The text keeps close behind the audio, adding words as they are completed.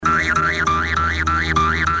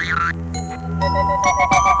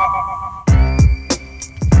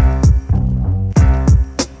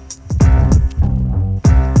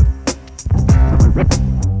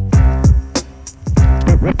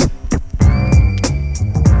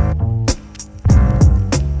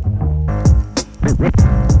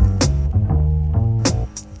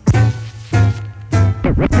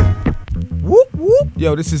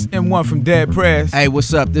Yo, this is M1 from Dead Press. Hey,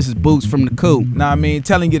 what's up? This is Boots from the Coop. Nah, I mean,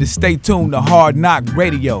 telling you to stay tuned to Hard Knock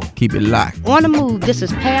Radio. Keep it locked. On the move, this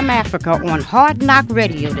is Pam Africa on Hard Knock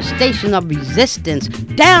Radio, the station of resistance.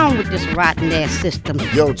 Down with this rotten-ass system.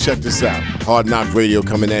 Yo, check this out. Hard Knock Radio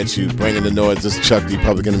coming at you, bringing the noise. This is Chuck D,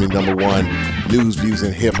 Public Enemy #1. News, views,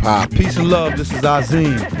 and hip-hop. Peace and love, this is Azim.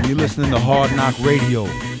 And you're listening to Hard Knock Radio.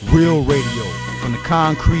 Real radio. From the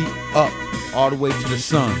concrete up, all the way to the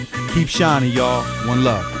sun. Keep shining, y'all. One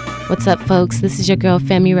love. What's up, folks? This is your girl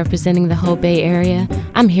Femi representing the whole Bay Area.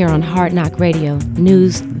 I'm here on Hard Knock Radio,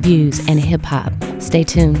 news, views, and hip-hop. Stay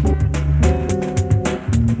tuned.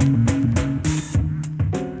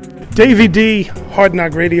 Davey D, Hard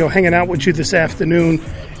Knock Radio, hanging out with you this afternoon.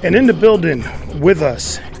 And in the building with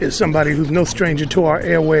us is somebody who's no stranger to our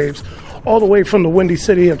airwaves. All the way from the windy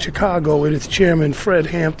city of Chicago, it is Chairman Fred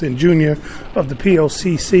Hampton Jr. of the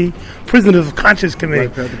POCC, President of the Conscience Committee.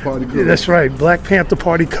 Black Panther Party Cubs. That's right, Black Panther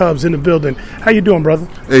Party Cubs in the building. How you doing, brother?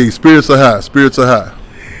 Hey, spirits are high. Spirits are high.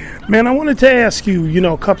 Man, I wanted to ask you,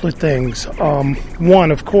 a couple of things.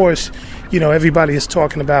 One, of course, everybody is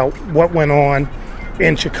talking about what went on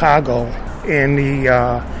in Chicago in the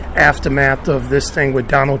aftermath of this thing with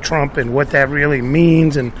Donald Trump and what that really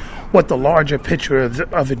means and what the larger picture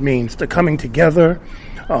of it means, the coming together,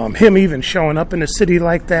 him even showing up in a city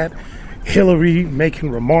like that, Hillary making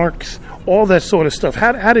remarks, all that sort of stuff.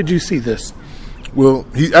 How did you see this? Well,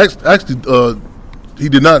 he actually he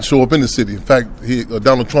did not show up in the city. In fact,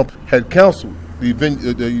 Donald Trump had canceled the event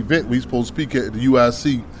where he's supposed to speak at the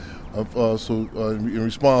UIC, in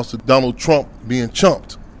response to Donald Trump being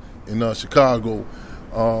chumped in Chicago.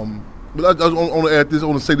 But I want to add this. I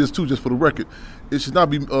want to say this too, just for the record. It should not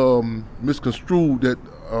be misconstrued that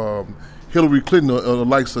Hillary Clinton or the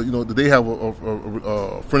likes of, that they have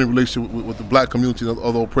a friendly relationship with the black community and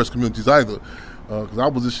other oppressed communities either. Because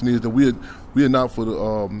our position is that we are not for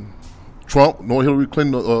the Trump, nor Hillary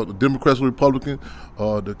Clinton, the Democrats or Republican,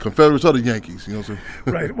 the Confederates or the Yankees. So.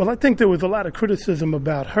 Right. Well, I think there was a lot of criticism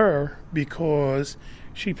about her because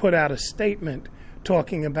she put out a statement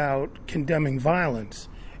talking about condemning violence.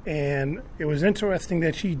 And it was interesting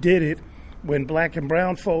that she did it when black and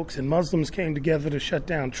brown folks and Muslims came together to shut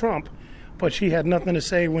down Trump, but she had nothing to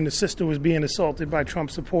say when the sister was being assaulted by Trump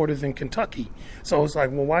supporters in Kentucky. So it's like,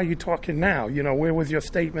 well, why are you talking now? Where was your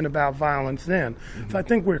statement about violence then? Mm-hmm. So I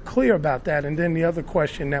think we're clear about that. And then the other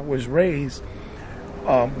question that was raised,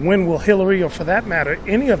 when will Hillary, or for that matter,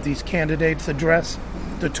 any of these candidates address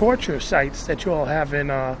the torture sites that you all have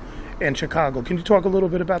in Chicago? Can you talk a little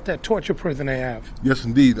bit about that torture prison they have? Yes,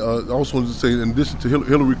 indeed. I also wanted to say, in addition to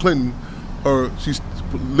Hillary Clinton, she's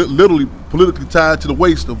literally politically tied to the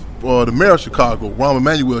waist of the mayor of Chicago, Rahm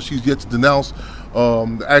Emanuel. She's yet to denounce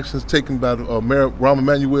the actions taken by Mayor Rahm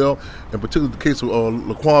Emanuel, in particular the case of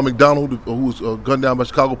Laquan McDonald, who was gunned down by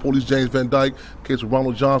Chicago police, James Van Dyke, the case of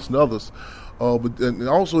Ronald Johnson and others. And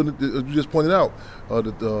also, as you just pointed out, what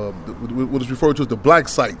is referred to as the black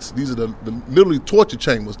sites. These are the literally torture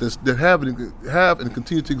chambers that have and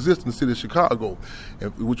continue to exist in the city of Chicago,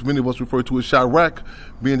 which many of us refer to as Chirac,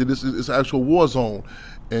 being that this is an actual war zone.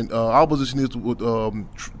 And our position is with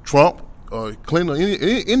Trump, Clinton, or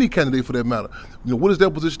any candidate for that matter. What is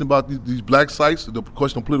their position about these black sites, the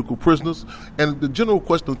question of political prisoners, and the general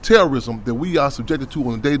question of terrorism that we are subjected to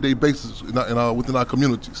on a day-to-day basis within our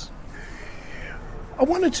communities? I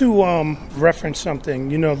wanted to reference something.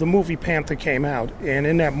 The movie Panther came out, and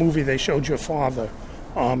in that movie they showed your father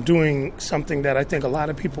doing something that I think a lot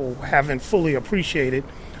of people haven't fully appreciated,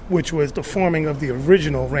 which was the forming of the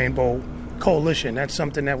original Rainbow Coalition. That's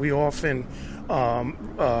something that we often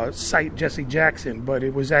cite Jesse Jackson, but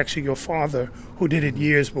it was actually your father who did it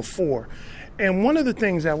years before. And one of the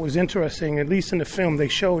things that was interesting, at least in the film, they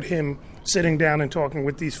showed him sitting down and talking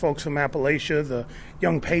with these folks from Appalachia, the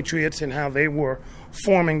Young Patriots, and how they were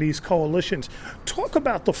forming these coalitions. Talk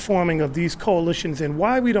about the forming of these coalitions and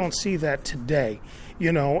why we don't see that today,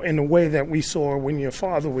 in the way that we saw when your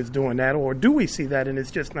father was doing that, or do we see that and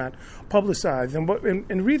it's just not publicized? And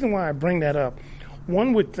the reason why I bring that up,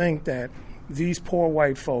 one would think that these poor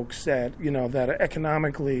white folks that are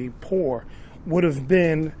economically poor would have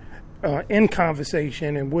been in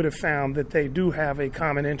conversation and would have found that they do have a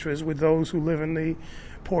common interest with those who live in the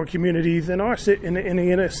poor communities in in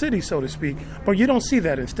the inner city, so to speak. But you don't see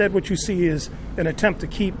that. Instead, what you see is an attempt to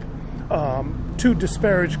keep two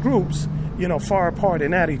disparaged groups, far apart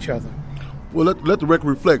and at each other. Well, let the record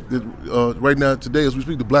reflect that right now, today, as we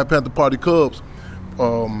speak, the Black Panther Party Cubs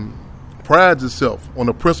prides itself on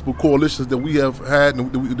the principal coalitions that we have had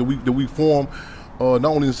and that we form not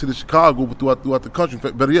only in the city of Chicago, but throughout the country, in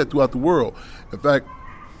fact, better yet, throughout the world. In fact,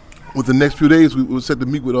 within the next few days, we were set to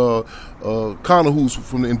meet with Connor, who's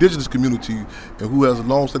from the indigenous community and who has a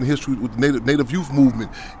long-standing history with the Native Youth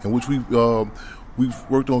Movement, in which we've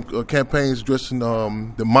worked on campaigns addressing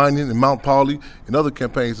the mining in Mount Pauli and other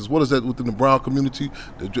campaigns, as well as that within the Brown community,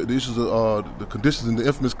 the issues of the conditions in the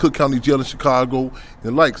infamous Cook County Jail in Chicago and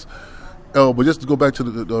the likes. But just to go back to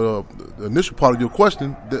the initial part of your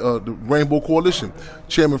question, the Rainbow Coalition,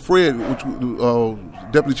 Chairman Fred,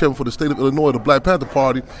 Deputy Chairman for the state of Illinois, the Black Panther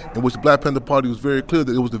Party, in which the Black Panther Party was very clear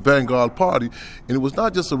that it was the vanguard party, and it was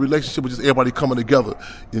not just a relationship with just everybody coming together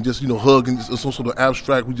and just hugging, some sort of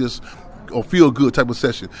abstract, we just feel good type of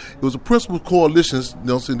session. It was a principal coalitions,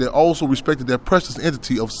 that also respected that precious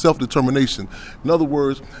entity of self-determination. In other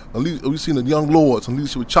words, we've seen the young lords in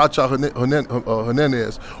leadership with Cha-Cha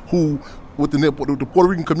Hernandez, who within the Puerto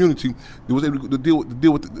Rican community, they was able to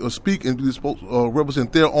deal with speak and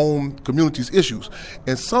represent their own community's issues.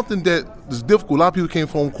 And something that is difficult, a lot of people came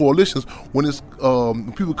from coalitions when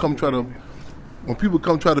people come try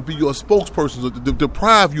to be your spokespersons or to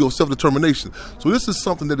deprive you of self-determination. So this is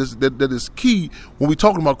something that is key when we're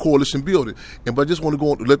talking about coalition building. But I just want to go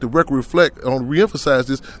on to let the record reflect and I want to reemphasize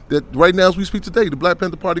this, that right now as we speak today, the Black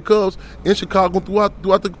Panther Party Cubs in Chicago throughout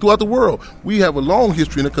the world, we have a long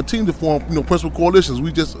history and continue to form principal coalitions.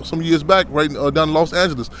 We just, some years back, right down in Los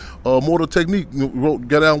Angeles, Mortal Technique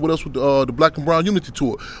got down with us with the Black and Brown Unity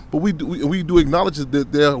Tour. But we do acknowledge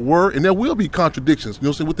that there were and there will be contradictions,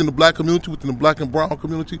 within the Black community, within the Black and Brown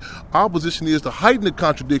community. Our position is to heighten the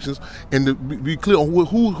contradictions and to be clear on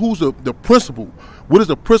who's the principal. What is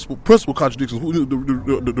the principal contradictions?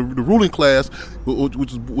 The ruling class,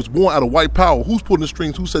 which was born out of white power, who's pulling the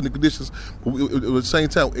strings, who's setting the conditions, but at the same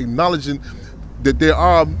time acknowledging that there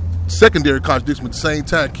are secondary contradictions, but at the same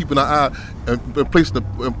time keeping our eye and placing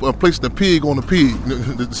the pig on the pig,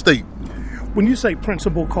 the state. When you say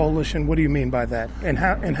principal coalition, what do you mean by that? And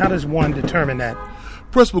how does one determine that?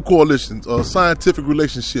 Principal coalitions, scientific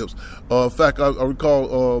relationships. In fact, I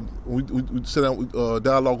recall we sat down with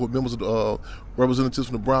dialogue with members of the representatives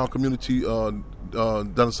from the Brown community down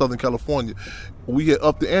in Southern California. We had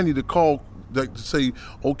upped the ante to call, to say,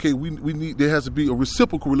 okay, we need, there has to be a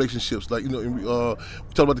reciprocal relationships. Like, we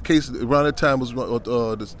talked about the case around that time was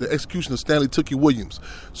the execution of Stanley Tookie Williams.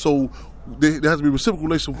 So there has to be reciprocal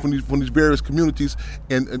relations from these various communities,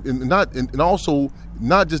 and also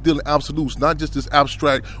not just dealing absolutes, not just this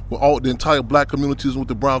abstract with all the entire Black communities and with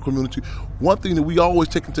the Brown community. One thing that we always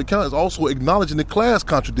take into account is also acknowledging the class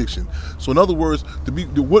contradiction. So in other words,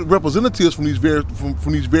 what representatives from these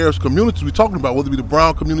various communities we're talking about, whether it be the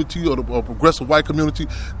Brown community or the progressive white community,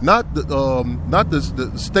 not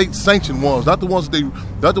the state sanctioned ones, not the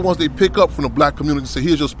ones they pick up from the Black community and say,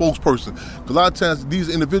 here's your spokesperson. Because a lot of times these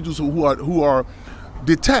individuals who are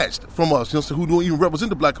detached from us, who don't even represent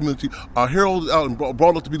the Black community, are heralded out and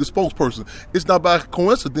brought up to be the spokesperson. It's not by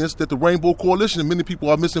coincidence that the Rainbow Coalition, and many people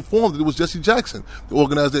are misinformed that it was Jesse Jackson that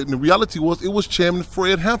organized it. And the reality was it was Chairman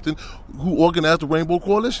Fred Hampton who organized the Rainbow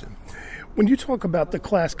Coalition. When you talk about the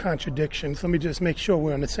class contradictions, let me just make sure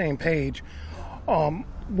we're on the same page.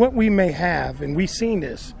 What we may have, and we've seen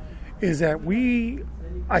this, is that we,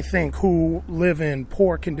 I think, who live in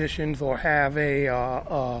poor conditions or have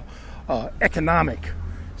a economic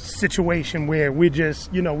situation where we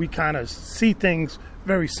just, we kind of see things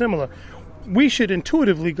very similar, we should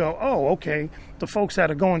intuitively go, oh, okay, the folks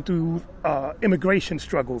that are going through immigration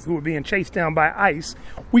struggles, who are being chased down by ICE,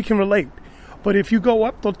 we can relate. But if you go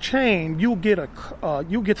up the chain, you'll get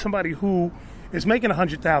somebody who is making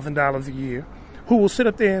 $100,000 a year, who will sit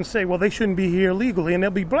up there and say, well, they shouldn't be here legally, and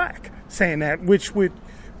they'll be Black saying that, which would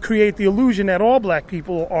create the illusion that all Black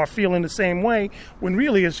people are feeling the same way, when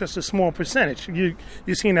really it's just a small percentage. You've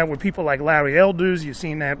seen that with people like Larry Elders. You've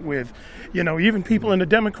seen that with, even people in the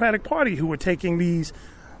Democratic Party who were taking these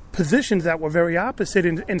positions that were very opposite,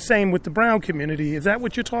 and same with the Brown community. Is that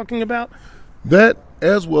what you're talking about? That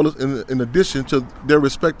as well as in addition to their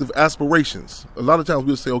respective aspirations. A lot of times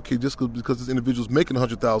we'll say, okay, just because this individual's making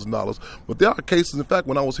 $100,000, but there are cases, in fact,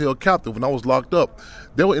 when I was held captive, when I was locked up,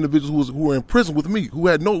 there were individuals who were in prison with me, who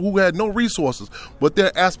had no resources, but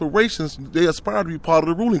their aspirations, they aspired to be part of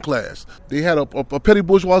the ruling class. They had a petty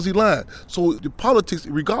bourgeoisie line. So the politics,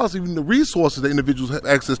 regardless of even the resources that individuals have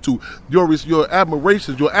access to, your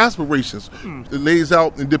admirations, your aspirations, it lays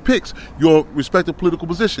out and depicts your respective political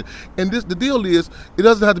position. And the deal is, it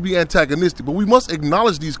doesn't have to be antagonistic, but we must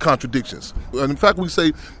acknowledge these contradictions. And in fact, we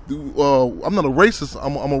say, I'm not a racist,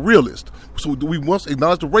 I'm a realist. So we must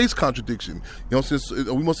acknowledge the race contradiction. Since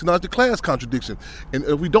we must acknowledge the class contradiction. And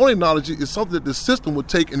if we don't acknowledge it, it's something that the system would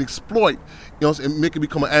take and exploit, and make it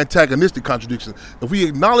become an antagonistic contradiction. If we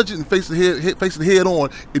acknowledge it and face it head on,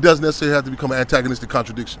 it doesn't necessarily have to become an antagonistic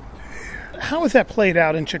contradiction. How has that played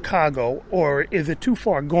out in Chicago, or is it too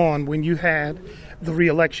far gone when you had the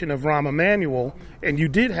re-election of Rahm Emanuel, and you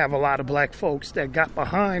did have a lot of black folks that got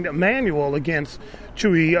behind Emanuel against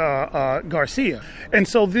Chuy Garcia? And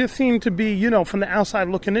so there seemed to be, from the outside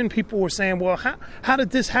looking in, people were saying, well, how did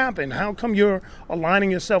this happen? How come you're aligning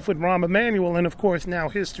yourself with Rahm Emanuel? And, of course, now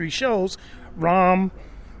history shows Rahm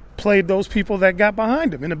played those people that got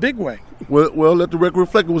behind him in a big way. Well, let the record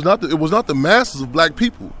reflect. It was not the masses of black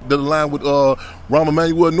people that aligned with Rahm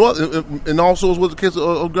Emanuel, and also was the case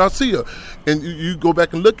of Garcia. And you go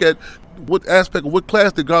back and look at what aspect of what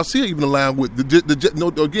class did Garcia even align with?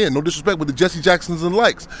 No disrespect, but the Jesse Jacksons and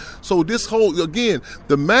likes. So this whole, again,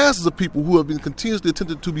 the masses of people who have been continuously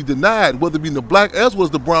attempted to be denied, whether it be in the black as well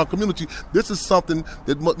as the brown community, this is something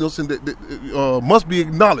that must be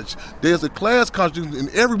acknowledged. There's a class contradiction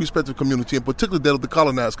in every respective community, in particular that of the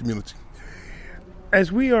colonized community.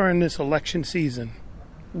 As we are in this election season,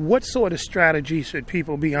 what sort of strategy should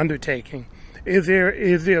people be undertaking? Is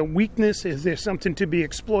there weakness? Is there something to be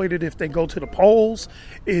exploited if they go to the polls?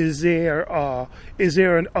 Is there a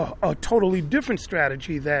totally different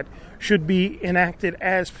strategy that should be enacted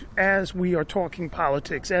as we are talking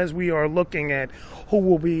politics, as we are looking at who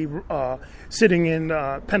will be sitting in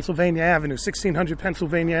Pennsylvania Avenue, 1600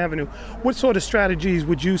 Pennsylvania Avenue? What sort of strategies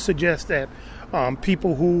would you suggest that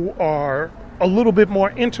people who are a little bit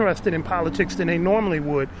more interested in politics than they normally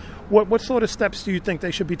would, what sort of steps do you think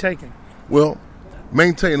they should be taking? Well,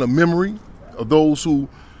 maintain a memory of those who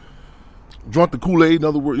drunk the Kool-Aid. In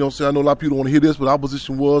other words, I know a lot of people don't want to hear this, but our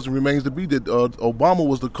position was and remains to be that Obama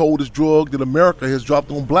was the coldest drug that America has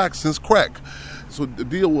dropped on blacks since crack. So the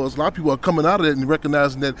deal was, a lot of people are coming out of that and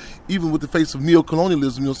recognizing that even with the face of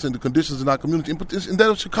neo-colonialism, the conditions in our community, and that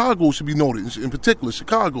of Chicago should be noted, in particular,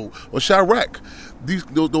 Chicago or Chirac,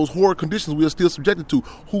 those horror conditions we are still subjected to.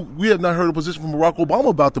 We have not heard a position from Barack Obama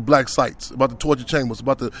about the black sites, about the torture chambers,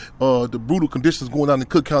 about the brutal conditions going on in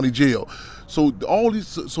Cook County Jail. So all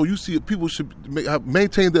these, so you see, people should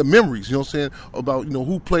maintain their memories, about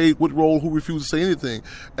who played what role, who refused to say anything,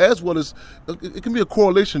 as well as it can be a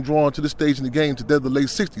correlation drawn to this stage in the game to the late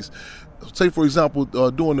 60s. Say, for example,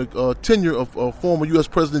 during the tenure of former U.S.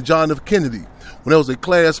 President John F. Kennedy, when there was a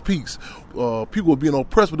class peace, people were being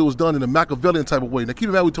oppressed, but it was done in a Machiavellian type of way. Now, keep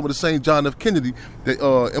in mind, we're talking about the same John F. Kennedy that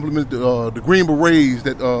implemented the Green Berets,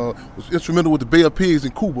 that was instrumental with the Bay of Pigs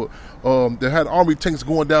in Cuba, that had army tanks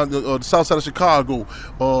going down the south side of Chicago.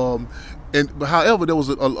 However, there was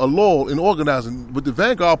a law in organizing, but the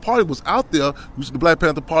Vanguard Party was out there, the Black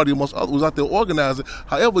Panther Party amongst others, was out there organizing.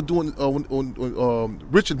 However, when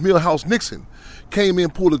Richard Milhouse Nixon came in,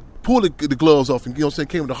 pulled the gloves off, and came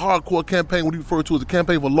with the hardcore campaign, what he referred to as the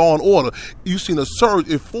campaign for law and order, you seen a surge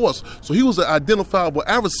in force. So he was an identifiable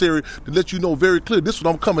adversary to let you know very clear, this is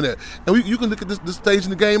what I'm coming at. And you can look at this stage in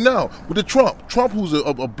the game now with the Trump, who's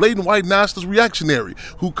a blatant white nationalist reactionary,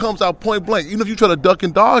 who comes out point blank. Even if you try to duck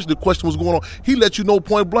and dodge the question was going on, he let you know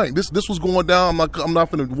point blank, this was going down, I'm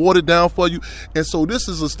not going to water it down for you. And so this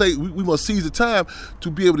is a state, we must seize the time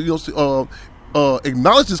to be able to,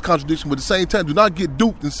 acknowledge this contradiction, but at the same time, do not get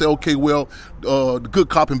duped and say, okay, well, the good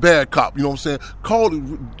cop and bad cop. You know what I'm saying? Call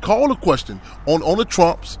the question on the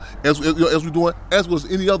Trumps, as we're doing, as well as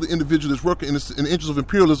any other individual that's working in the interest of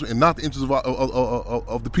imperialism and not the interest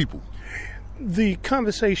of the people. The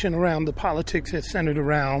conversation around the politics is centered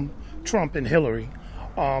around Trump and Hillary.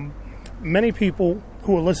 Many people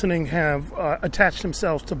who are listening have attached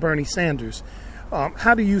themselves to Bernie Sanders.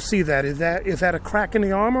 How do you see that? Is that a crack in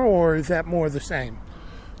the armor, or is that more of the same?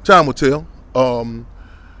 Time will tell.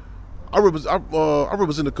 I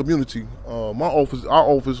represent the community. Our office,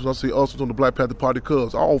 when I say us, it's on the Black Panther Party,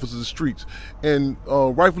 cause our office is the streets, and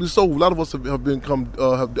rightfully so. A lot of us have become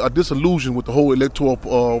disillusioned with the whole electoral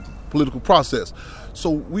political process. So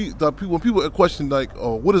when people question like,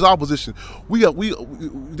 what is our position?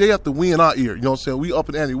 They have to win our ear. You know what I'm saying? We up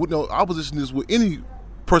in ante. Our position is with any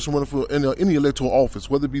person running for any electoral office,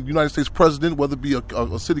 whether it be the United States president, whether it be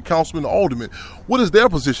a city councilman or alderman. What is their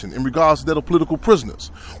position in regards to that of political prisoners?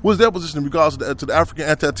 What is their position in regards to the African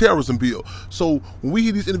anti-terrorism bill? So when we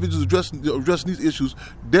hear these individuals addressing these issues,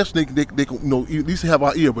 definitely they can, at least have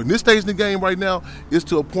our ear. But in this stage in the game right now, it's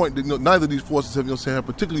to a point that neither of these forces have,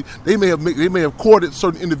 particularly they may have courted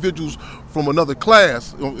certain individuals from another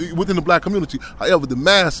class within the black community. However, the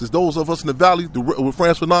masses, those of us in the valley, what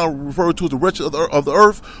Frantz Fanon referred to as the wretched of the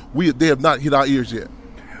earth, they have not hit our ears yet.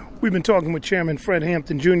 We've been talking with Chairman Fred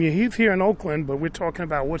Hampton Jr. He's here in Oakland, but we're talking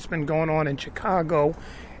about what's been going on in Chicago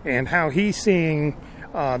and how he's seeing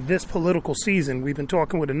this political season. We've been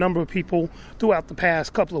talking with a number of people throughout the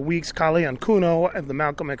past couple of weeks. Kale Ancuno of the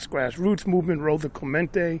Malcolm X Grassroots Movement, Rosa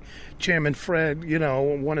Clemente, Chairman Fred,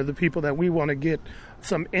 one of the people that we want to get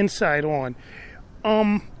some insight on.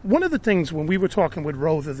 One of the things when we were talking with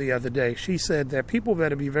Rosa the other day, she said that people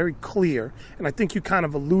better be very clear, and I think you kind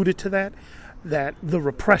of alluded to that the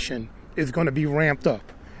repression is going to be ramped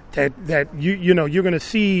up, that you're going to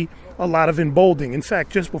see a lot of emboldening. In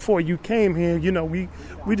fact, just before you came here,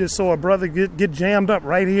 we just saw a brother get jammed up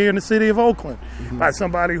right here in the city of Oakland by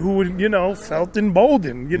somebody who, felt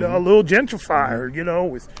emboldened, a little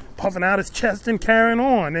gentrifier, was puffing out his chest and carrying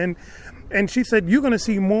on. And she said, you're going to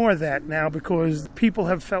see more of that now because people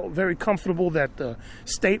have felt very comfortable that the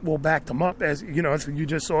state will back them up. As you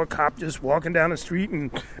just saw a cop just walking down the street and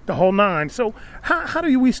the whole nine. So how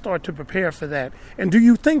do we start to prepare for that? And do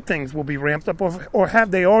you think things will be ramped up or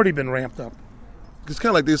have they already been ramped up? It's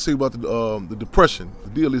kind of like they say about the depression.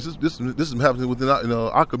 The deal is this is happening within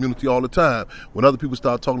our community all the time. When other people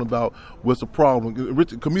start talking about what's the problem,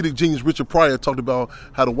 comedic genius Richard Pryor talked about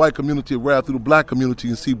how the white community arrived through the black community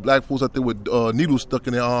and see black folks out there with needles stuck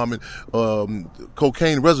in their arm and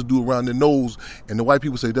cocaine residue around their nose, and the white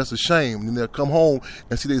people say that's a shame. And then they'll come home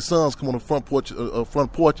and see their sons come on the front porch with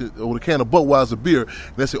a can of Budweiser beer,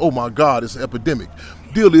 and they say, "Oh my God, it's an epidemic."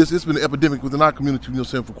 Deal is, it's been an epidemic within our community,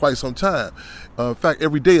 for quite some time. In fact,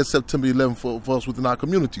 every day is September 11th for us within our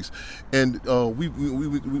communities. And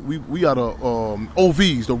we are the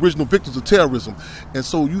OVs, the original victims of terrorism. And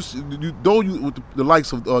so with the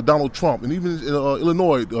likes of Donald Trump, and even in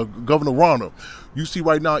Illinois, Governor Warner, you see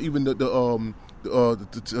right now even the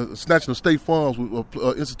snatching of state funds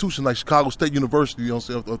with institutions like Chicago State University,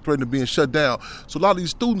 threatening being shut down. So a lot of these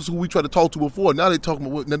students who we tried to talk to before, now they're talking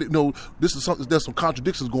about there's some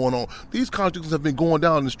contradictions going on. These contradictions have been going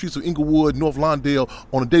down in the streets of Inglewood, North Lawndale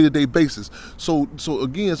on a day-to-day basis. So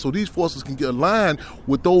these forces can get aligned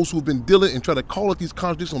with those who've been dealing and try to call out these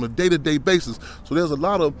contradictions on a day-to-day basis. So there's a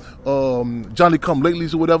lot of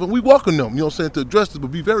Johnny-come-latelys or whatever, and we welcome them, to address this, but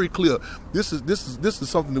be very clear. This is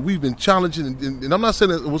something that we've been challenging. And I'm not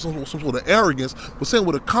saying that it was some sort of arrogance, but saying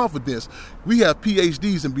with a confidence, we have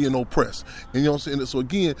PhDs in being oppressed. And so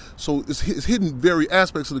again, it's hidden very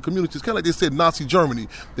aspects of the community. It's kind of like they said Nazi Germany.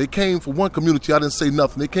 They came for one community, I didn't say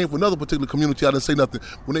nothing. They came for another particular community, I didn't say nothing.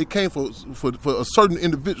 When they came for a certain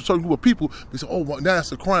individual, certain group of people, they said, "Oh, now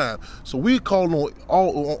it's a crime." So we call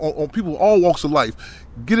on people of all walks of life,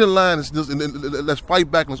 get in line and let's fight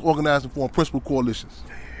back and let's organize and form principal coalitions.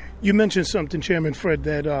 You mentioned something, Chairman Fred,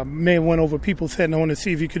 that may have went over people's head, and I want to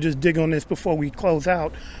see if you could just dig on this before we close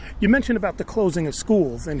out. You mentioned about the closing of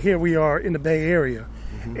schools, and here we are in the Bay Area.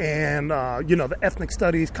 Mm-hmm. And, the Ethnic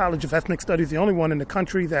Studies, College of Ethnic Studies, the only one in the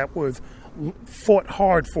country that was fought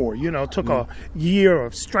hard for, took a year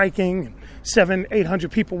of striking,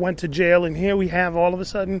 700-800 people went to jail, and here we have all of a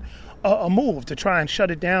sudden a move to try and shut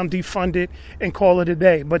it down, defund it, and call it a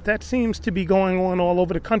day. But that seems to be going on all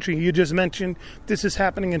over the country. You just mentioned this is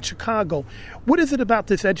happening in Chicago. What is it about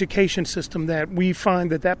this education system that we find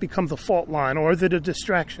that becomes a fault line, or is it a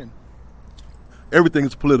distraction? Everything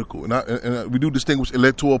is political, and we do distinguish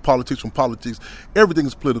electoral politics from politics. Everything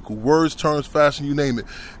is political. Words, terms, fashion, you name it.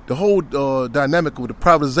 The whole dynamic of the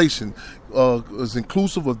privatization is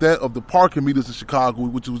inclusive of that of the parking meters in Chicago,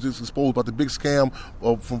 which was just exposed by the big scam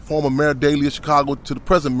from former Mayor Daley of Chicago to the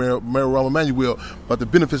present Mayor Rahm Emanuel about the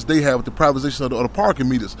benefits they have with the privatization of the parking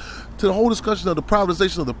meters, to the whole discussion of the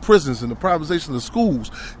privatization of the prisons and the privatization of the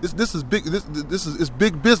schools. This is big. This is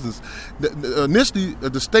big business. Initially,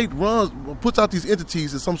 the state puts out these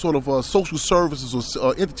entities as some sort of social services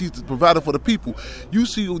or entities provided for the people. You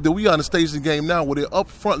see that we are on the stage of the game now where they're up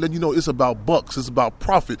front letting you know it's about bucks, it's about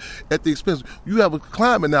profit at the expense. You have a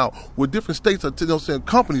climate now where different states are,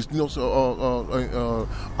 companies,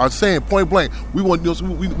 are saying point blank, we want,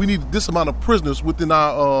 we need this amount of prisoners within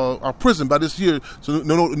our prison by this year, so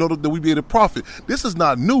in order that we be able to profit. This is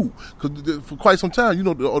not new, because for quite some time,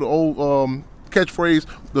 the old catchphrase,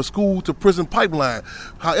 the school to prison pipeline.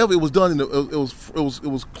 However, it was done it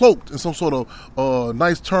was cloaked in some sort of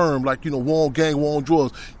nice term, like war on gang, war on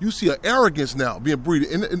drugs. You see an arrogance now being breeded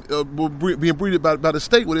by the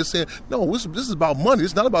state, where they're saying, no, this is about money.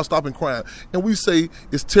 It's not about stopping crime. And we say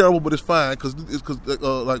it's terrible, but it's fine, because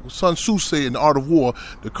like Sun Tzu said in The Art of War,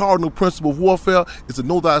 the cardinal principle of warfare is to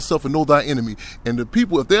know thyself and know thy enemy. And the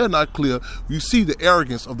people, if they're not clear, you see the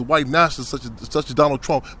arrogance of the white nationalists, such as Donald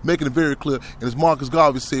Trump, making it very clear. And as Marcus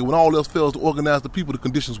Garvey said, when all else fails to organize the people, the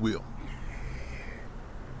conditions will.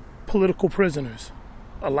 Political prisoners.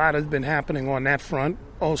 A lot has been happening on that front.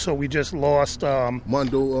 Also, we just lost David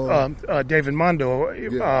Mondo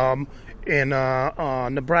in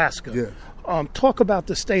Nebraska. Yeah. Talk about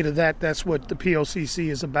the state of that. That's what the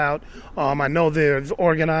POCC is about. I know they're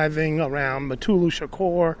organizing around Matulu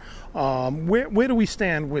Shakur. Where do we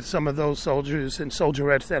stand with some of those soldiers and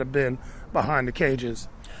soldierettes that have been behind the cages?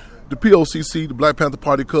 The POCC, the Black Panther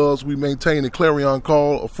Party Cubs, we maintain a clarion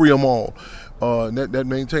call of free them all. That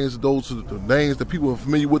maintains those the names that people are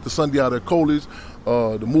familiar with, the Sunday Ada Coleys,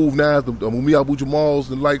 the Move Nines, the Mumia Abu Jamals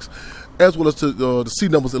and the likes, as well as to the C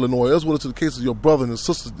Numbers Illinois, as well as to the cases of your brother and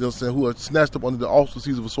sisters who are snatched up under the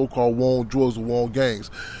auspices of a so-called war on drugs or war on gangs.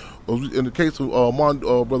 In the case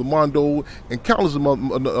of Brother Mondo and countless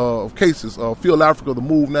of cases, Field Africa, the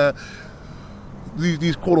Move Nine,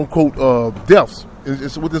 these quote-unquote deaths,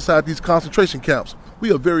 it's within inside these concentration camps.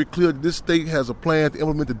 We are very clear that this state has a plan to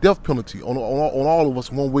implement the death penalty on all of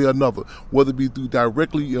us one way or another, whether it be through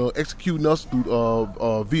directly executing us through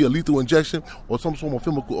via lethal injection or some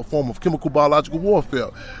form of chemical biological warfare.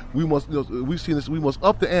 We must, we've seen this. We must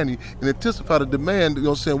up the ante and intensify the demand.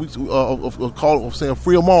 Of saying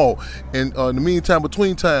free them all. And in the meantime,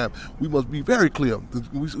 between time, we must be very clear.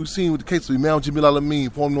 We've seen with the case of Imam Jamil Al-Amin,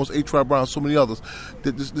 formerly known as A-Tribe Brown, and so many others,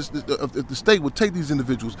 that if the state would take these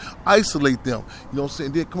individuals, isolate them,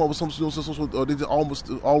 and then come up with some or they just almost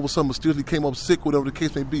all of a sudden mysteriously came up sick, whatever the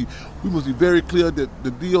case may be. We must be very clear that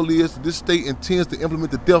the deal is that this state intends to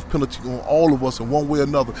implement the death penalty on all of us in one way or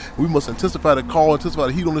another. We must intensify the call, intensify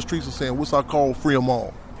the heat on the streets of saying, what's our call? Free them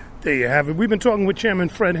all. There you have it. We've been talking with Chairman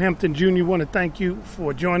Fred Hampton Jr. We want to thank you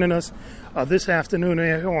for joining us this afternoon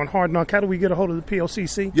here on Hard Knock. How do we get a hold of the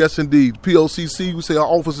POCC? Yes, indeed. POCC, we say our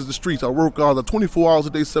office is the streets. Our work hours are 24 hours a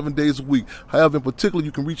day, 7 days a week. However, in particular,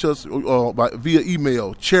 you can reach us via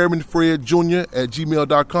email,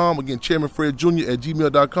 chairmanfredjr@gmail.com. Again,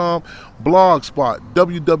 chairmanfredjr@gmail.com. Blogspot,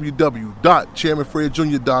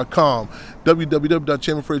 www.chairmanfredjr.com.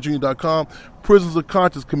 www.chairmanfredjr.com. Prisons of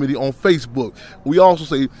Conscience Committee on Facebook. We also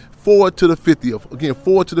say forward to the 50th. Again,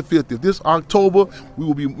 forward to the 50th. This October, we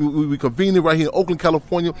will be convening right here in Oakland,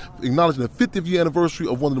 California, acknowledging the 50th year anniversary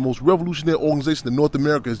of one of the most revolutionary organizations that North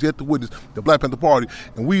America has yet to witness, the Black Panther Party.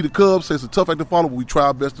 And we, the Cubs, say it's a tough act to follow, but we try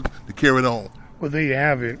our best to carry it on. Well, there you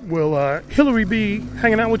have it. Will Hillary be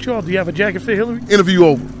hanging out with y'all? Do you have a jacket for Hillary? Interview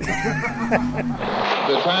over.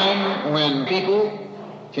 The time when people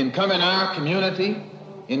can come in our community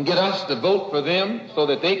and get us to vote for them so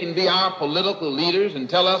that they can be our political leaders and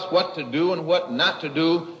tell us what to do and what not to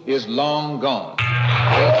do is long gone.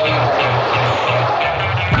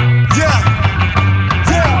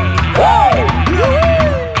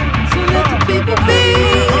 So let the people be.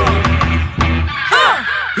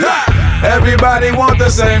 Everybody want the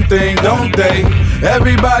same thing, don't they?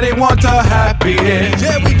 Everybody want a happy end.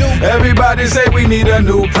 Yeah, we do. Everybody say we need a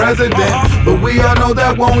new president, but we all know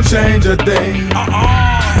that won't change a thing.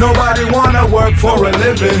 Nobody wanna work for a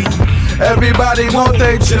living. Everybody want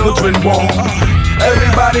their children warm.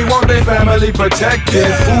 Everybody want their family protected.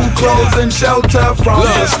 Food, clothes, and shelter from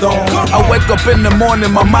the storm. I wake up in the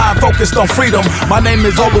morning, my mind focused on freedom. My name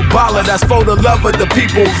is Olubala, that's for the love of the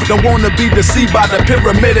people. Don't wanna be deceived by the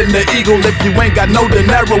pyramid and the eagle. If you ain't got no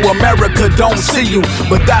dinero, America don't see you.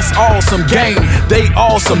 But that's all some game, they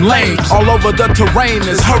all some lame. All over the terrain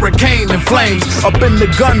is hurricane and flames. Up in the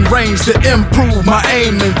gun range to improve my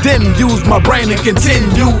aim, and then use my brain and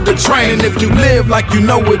continue to train. And if you live like you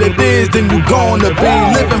know what it is, then you gonna be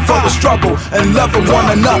living for the struggle and loving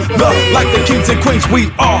one another like the kings and queens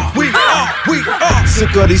we are.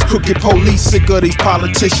 Sick of these crooked police, sick of these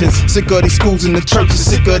politicians, sick of these schools and the churches,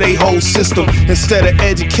 sick of they whole system. Instead of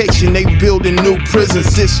education, they building new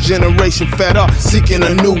prisons. This generation fed up, seeking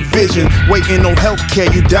a new vision. Waiting on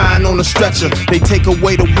healthcare, you dying on a stretcher. They take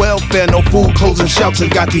away the welfare, no food, clothes, and shelter.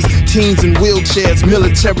 Got these teens in wheelchairs,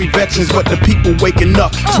 military veterans, but the people waking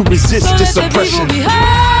up to resist so this let oppression. The people be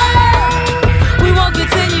heard. We won't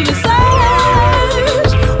continue to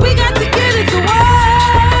search. We got to get it to work.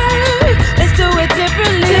 Let's do it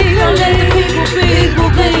differently. So let the people be.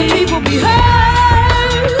 Let the people be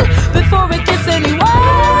heard before it gets any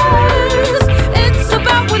worse. It's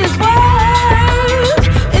about what it's worth.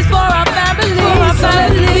 It's for our family. So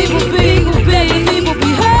let the people be. Let the people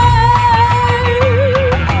be heard.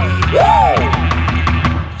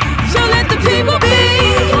 So let the people be.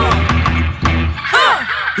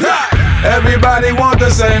 Everybody want the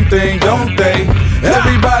same thing, don't they?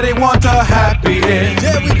 Everybody want a happy end.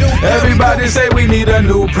 Everybody say we need a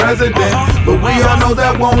new president, but we all know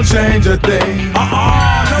that won't change a thing.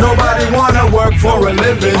 Nobody wanna work for a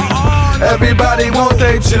living. Everybody want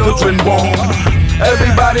their children born.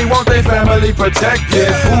 Everybody want their family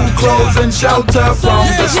protected. Food, clothes, and shelter from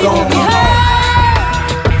the storm.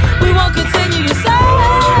 We won't continue to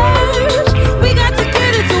search. We got to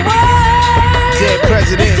get it to work. Dead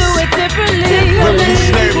presidents, let's do it differently.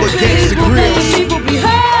 revolutionary but gangsta grills.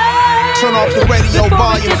 Turn off the radio,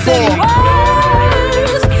 volume 4.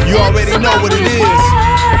 You already know what it is.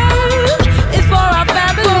 It's for our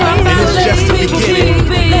family. And it's just the beginning.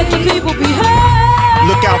 Let the people be heard.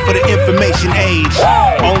 Look out for the information age.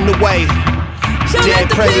 On the way. Dead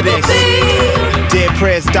Presidents.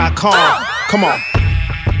 Deadprez.com. Come on.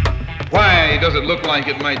 Why does it look like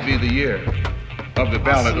it might be the year of the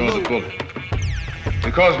ballot or the bullet?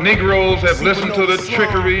 Because Negroes have listened to the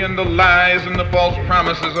trickery and the lies and the false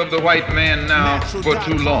promises of the white man now for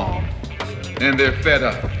too long. And they're fed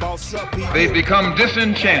up. They've become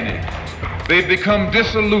disenchanted. They've become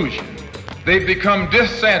disillusioned. They've become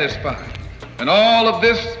dissatisfied. And all of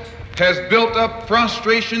this has built up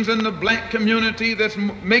frustrations in the black community that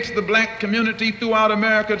makes the black community throughout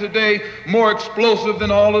America today more explosive than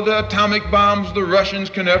all of the atomic bombs the Russians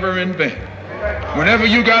can ever invent. Whenever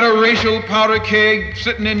you got a racial powder keg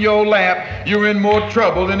sitting in your lap, you're in more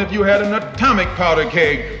trouble than if you had an atomic powder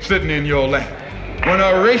keg sitting in your lap. When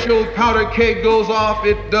a racial powder keg goes off,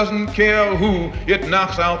 it doesn't care who it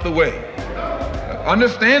knocks out the way.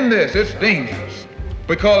 Understand this, it's dangerous.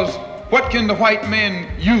 Because what can the white man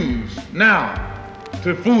use now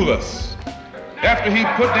to fool us? After he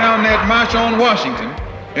put down that march on Washington,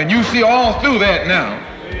 and you see all through that now,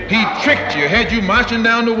 he tricked you, had you marching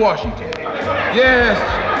down to Washington. Yes,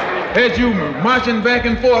 had you marching back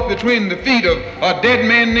and forth between the feet of a dead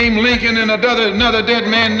man named Lincoln and another dead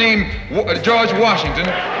man named George Washington,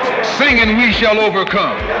 singing "We Shall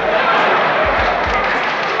Overcome."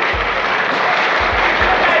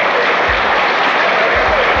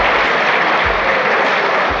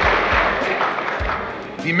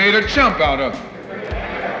 He made a chump out of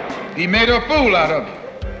you. He made a fool out of you.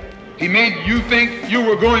 He made you think you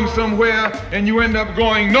were going somewhere and you end up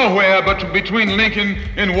going nowhere but between Lincoln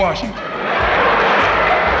and Washington.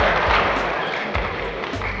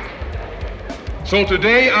 So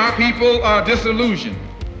today our people are disillusioned.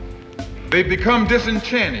 They've become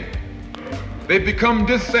disenchanted. They've become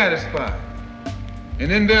dissatisfied.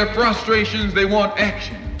 And in their frustrations they want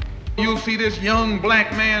action. You'll see this young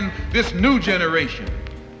black man, this new generation,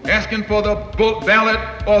 asking for the ballot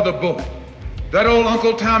or the bullet. That old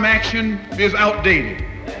Uncle Tom action is outdated.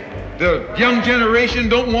 The young generation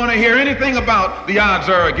don't want to hear anything about the odds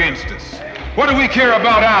are against us. What do we care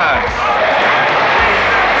about odds?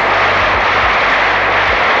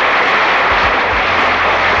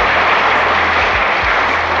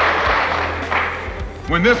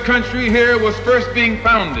 When this country here was first being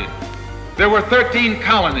founded, there were 13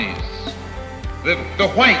 colonies. The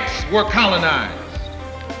whites were colonized.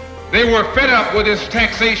 They were fed up with this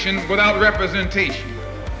taxation without representation.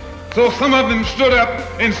 So some of them stood up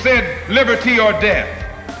and said, liberty or death.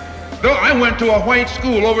 Though I went to a white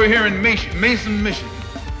school over here in Mason, Michigan.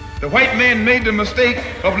 The white man made the mistake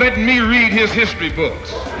of letting me read his history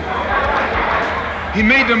books. He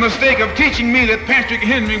made the mistake of teaching me that Patrick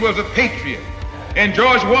Henry was a patriot and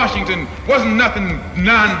George Washington wasn't nothing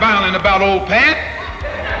nonviolent about old Pat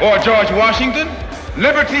or George Washington.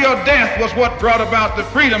 Liberty or death was what brought about the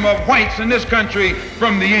freedom of whites in this country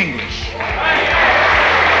from the English.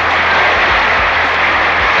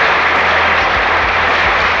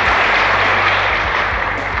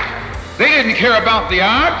 They didn't care about the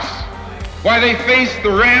odds. Why, they faced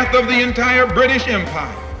the wrath of the entire British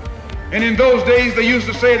Empire. And in those days, they used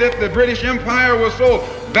to say that the British Empire was so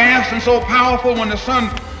vast and so powerful when the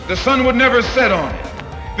sun would never set on it.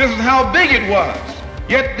 This is how big it was.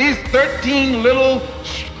 Yet these 13 little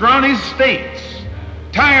scrawny states,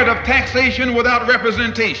 tired of taxation without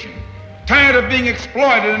representation, tired of being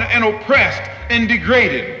exploited and oppressed and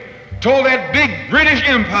degraded, told that big British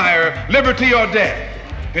Empire, liberty or death.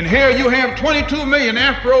 And here you have 22 million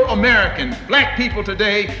Afro-American black people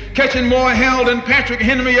today catching more hell than Patrick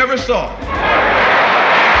Henry ever saw.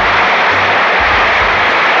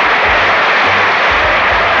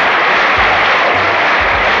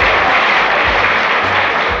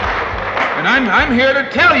 And I'm here to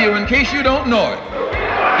tell you, in case you don't know it,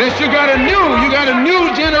 that you got a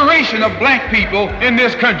new generation of black people in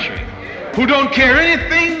this country who don't care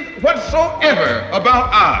anything whatsoever about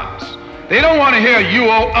odds. They don't want to hear you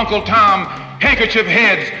old Uncle Tom handkerchief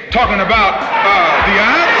heads talking about the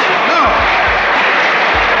odds. No.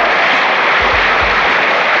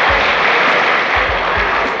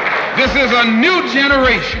 This is a new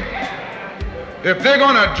generation. If they're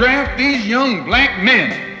going to draft these young black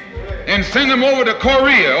men and send them over to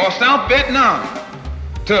Korea or South Vietnam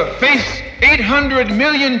to face 800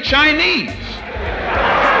 million Chinese,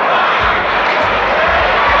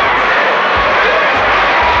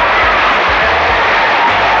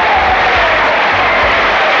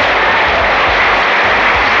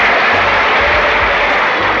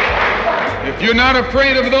 if you're not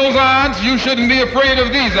afraid of those odds, you shouldn't be afraid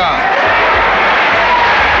of these odds.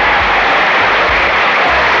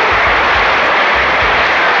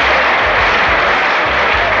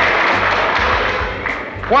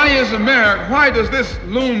 Why does this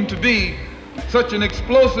loom to be such an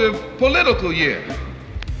explosive political year?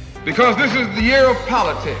 Because this is the year of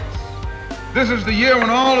politics. This is the year when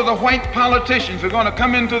all of the white politicians are going to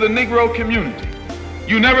come into the Negro community.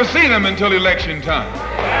 You never see them until election time.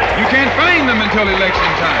 You can't find them until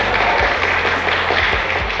election time.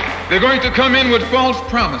 They're going to come in with false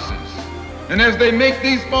promises. And as they make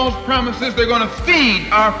these false promises, they're going to feed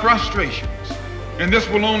our frustrations. And this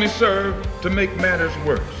will only serve to make matters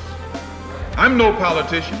worse. I'm no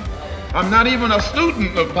politician. I'm not even a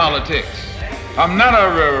student of politics. I'm not a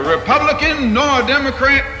Republican, nor a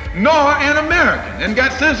Democrat, nor an American, and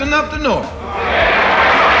got sense enough to know it.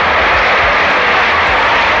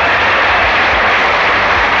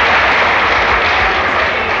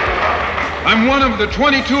 I'm one of the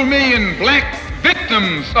 22 million black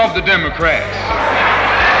victims of the Democrats.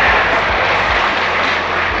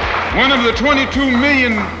 One of the 22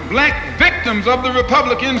 million black victims of the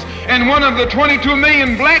Republicans, and one of the 22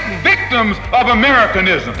 million black victims of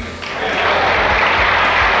Americanism.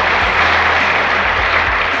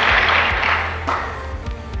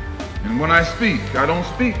 And when I speak, I don't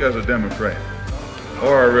speak as a Democrat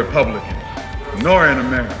or a Republican, nor an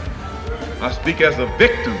American. I speak as a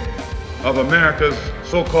victim of America's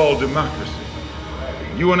so-called democracy.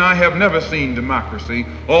 You and I have never seen democracy.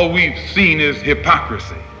 All we've seen is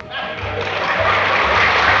hypocrisy.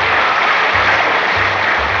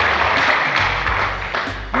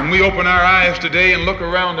 When we open our eyes today and look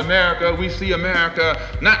around America, we see America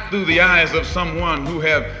not through the eyes of someone who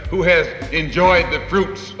has enjoyed the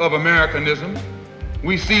fruits of Americanism.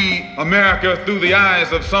 We see America through the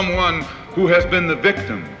eyes of someone who has been the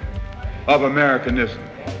victim of Americanism.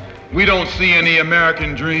 We don't see any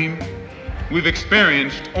American dream. We've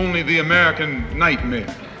experienced only the American nightmare.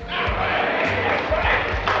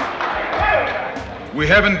 We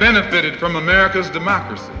haven't benefited from America's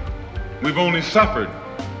democracy. We've only suffered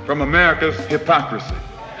from America's hypocrisy.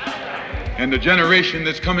 And the generation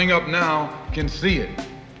that's coming up now can see it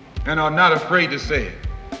and are not afraid to say it.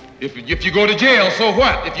 If you go to jail, so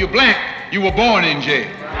what? If you're black, you were born in jail.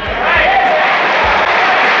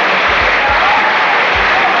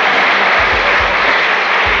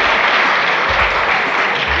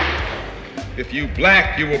 If you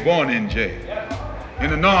black, you were born in jail. In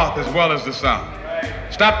the North as well as the South.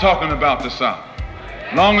 Stop talking about the South.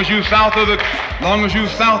 Long as you south of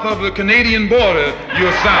the Canadian border,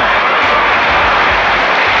 you're South.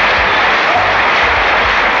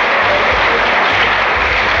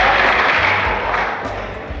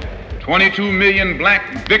 $22 million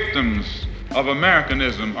black victims of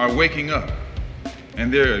Americanism are waking up,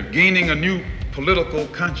 and they're gaining a new political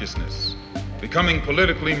consciousness, becoming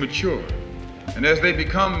politically mature. And as they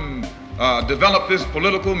develop this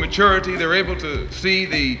political maturity, they're able to see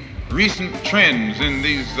the recent trends in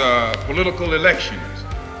these political elections.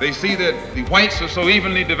 They see that the whites are so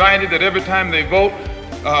evenly divided that every time they vote,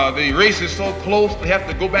 the race is so close they have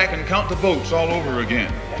to go back and count the votes all over again.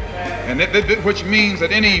 And which means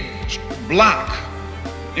that any block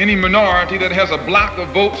Any minority that has a block of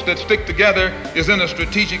votes that stick together is in a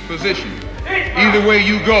strategic position. Either way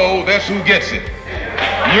you go, that's who gets it.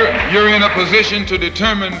 You're in a position to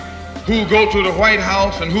determine who go to the White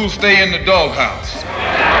House and who stay in the doghouse.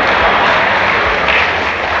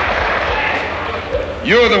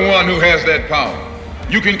 You're the one who has that power.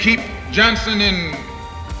 You can keep Johnson in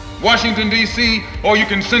Washington, D.C., or you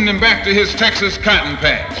can send him back to his Texas cotton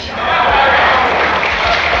patch.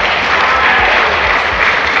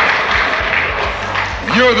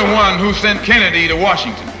 You're the one who sent Kennedy to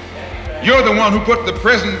Washington. You're the one who put the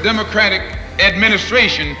present Democratic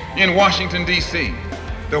administration in Washington, D.C.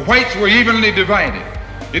 The whites were evenly divided.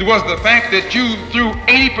 It was the fact that you threw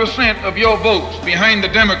 80% of your votes behind the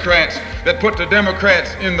Democrats that put the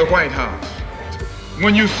Democrats in the White House.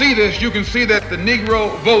 When you see this, you can see that the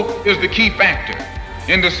Negro vote is the key factor.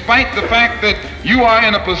 And despite the fact that you are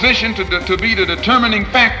in a position to be the determining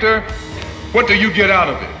factor, what do you get out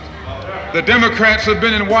of it? The Democrats have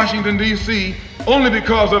been in Washington, D.C. only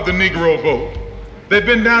because of the Negro vote. They've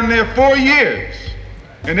been down there 4 years.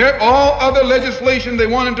 And all other legislation they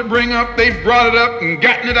wanted to bring up, they've brought it up and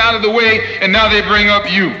gotten it out of the way, and now they bring up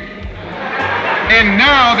you. And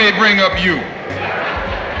now they bring up you.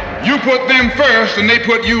 You put them first and they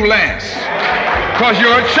put you last. Because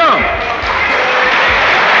you're a chump.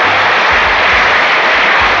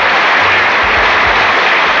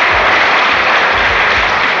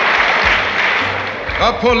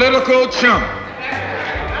 A political chump.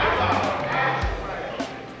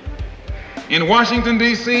 In Washington,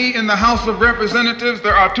 D.C., in the House of Representatives,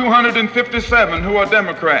 there are 257 who are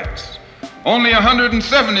Democrats. Only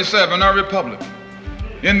 177 are Republicans.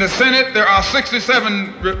 In the Senate, there are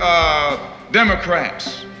 67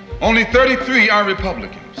 Democrats. Only 33 are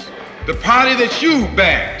Republicans. The party that you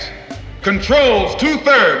backed controls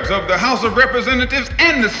 2/3 of the House of Representatives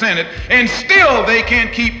and the Senate, and still they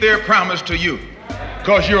can't keep their promise to you,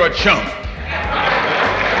 because you're a chump.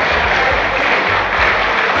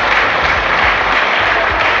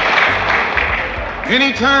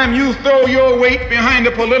 Anytime you throw your weight behind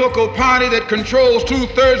a political party that controls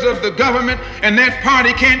 2/3 of the government, and that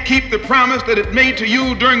party can't keep the promise that it made to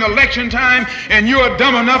you during election time, and you're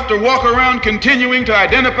dumb enough to walk around continuing to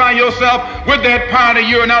identify yourself with that party,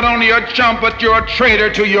 you're not only a chump, but you're a traitor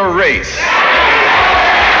to your race.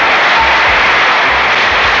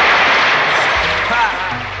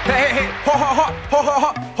 Hey,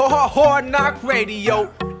 Hard Knock Radio,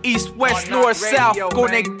 East, West, North, South,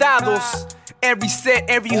 conectados. Every set,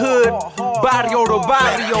 every hood, barrio to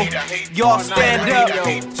barrio. Y'all stand up,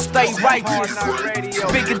 stay righteous.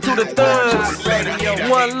 Speaking to the thugs,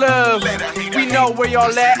 one love. We know where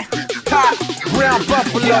y'all at. Hot, brown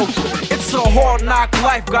buffalo. It's a hard knock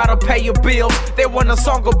life, gotta pay your bills. They want a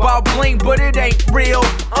song about bling, but it ain't real.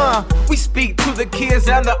 We speak to the kids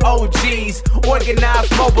and the OGs.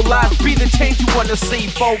 Organized, mobilized, be the change you wanna see.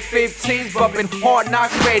 415s bumping Hard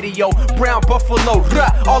Knock Radio. Brown buffalo,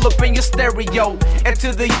 all up in your stereo. And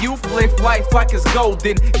to the youth, live life like it's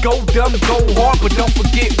golden. Go dumb, go hard, but don't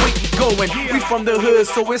forget where you going. We from the hood,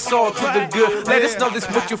 so it's all to the good. Let us know this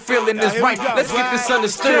what you're feeling is right. Let's get this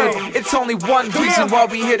understood. It's only one reason why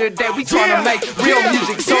we here today. We tryna make real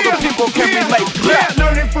music so the people can relate.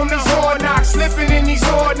 Learning from these hard knocks, living in these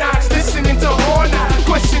hard knocks, listening to hard knocks,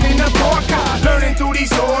 questioning the podcast. Learning through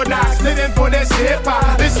these hard knocks, living for this hip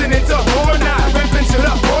hop, listening to hard knocks, ripping to the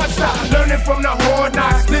hard side. Learning from the hard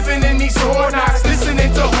knocks, living in these hard knocks,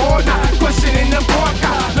 listening to hard knocks, questioning the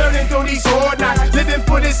podcast. Learning through these hard knocks, living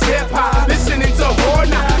for this hip hop, listening to hard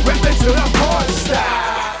knocks, ripping to the hard side.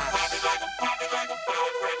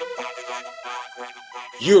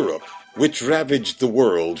 Europe, which ravaged the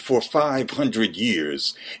world for 500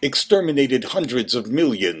 years, exterminated hundreds of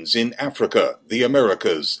millions in Africa, the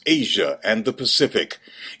Americas, Asia, and the Pacific.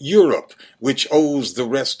 Europe, which owes the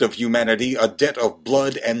rest of humanity a debt of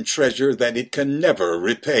blood and treasure that it can never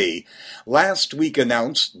repay, last week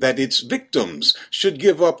announced that its victims should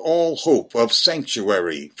give up all hope of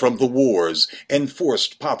sanctuary from the wars,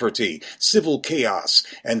 enforced poverty, civil chaos,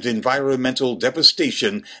 and environmental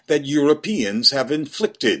devastation that Europeans have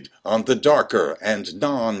inflicted on the darker and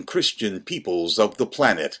non-Christian peoples of the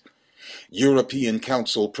planet. European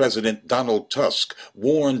Council President Donald Tusk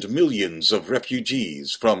warned millions of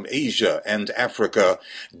refugees from Asia and Africa,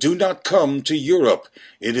 "Do not come to Europe.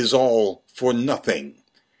 It is all for nothing."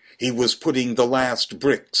 He was putting the last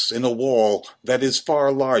bricks in a wall that is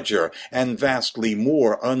far larger and vastly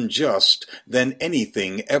more unjust than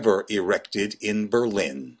anything ever erected in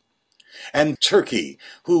Berlin. and Turkey,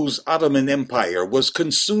 whose Ottoman Empire was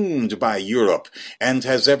consumed by Europe and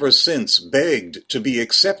has ever since begged to be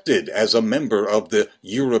accepted as a member of the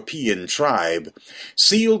European tribe,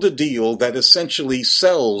 sealed a deal that essentially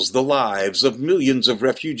sells the lives of millions of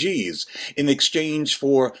refugees in exchange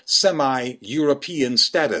for semi-European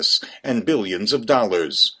status and billions of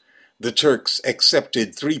dollars. The Turks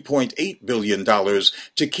accepted $3.8 billion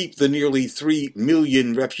to keep the nearly 3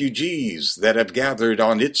 million refugees that have gathered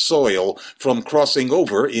on its soil from crossing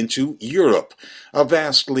over into Europe, a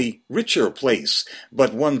vastly richer place,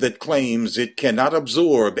 but one that claims it cannot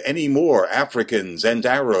absorb any more Africans and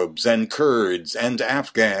Arabs and Kurds and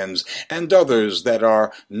Afghans and others that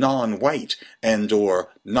are non-white and or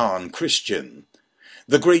non-Christian.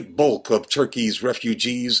 The great bulk of Turkey's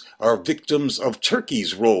refugees are victims of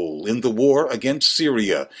Turkey's role in the war against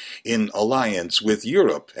Syria, in alliance with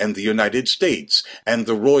Europe and the United States and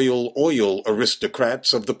the royal oil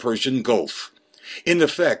aristocrats of the Persian Gulf. In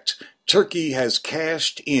effect, Turkey has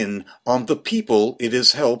cashed in on the people it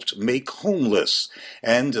has helped make homeless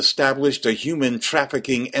and established a human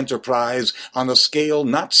trafficking enterprise on a scale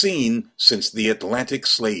not seen since the Atlantic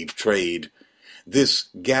slave trade. This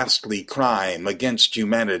ghastly crime against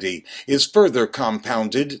humanity is further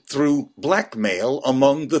compounded through blackmail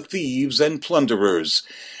among the thieves and plunderers,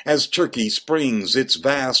 as Turkey springs its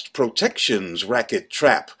vast protections racket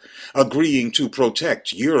trap, agreeing to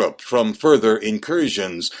protect Europe from further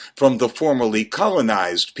incursions from the formerly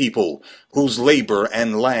colonized people, whose labor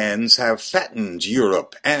and lands have fattened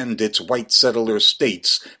Europe and its white settler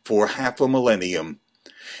states for half a millennium.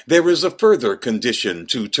 There is a further condition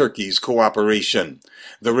to Turkey's cooperation.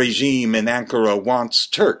 The regime in Ankara wants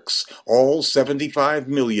Turks, all 75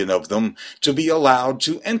 million of them, to be allowed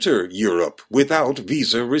to enter Europe without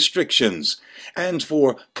visa restrictions, and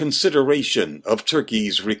for consideration of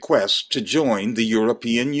Turkey's request to join the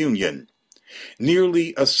European Union.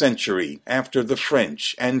 Nearly a century after the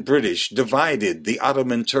French and British divided the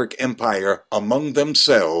Ottoman Turk Empire among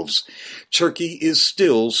themselves, Turkey is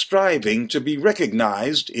still striving to be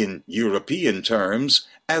recognized in European terms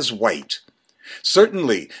as white.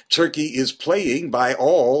 Certainly, Turkey is playing by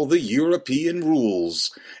all the European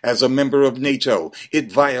rules. As a member of NATO,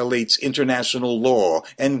 it violates international law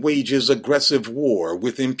and wages aggressive war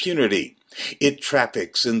with impunity. It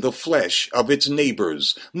traffics in the flesh of its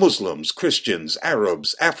neighbors, Muslims, Christians,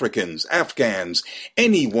 Arabs, Africans, Afghans,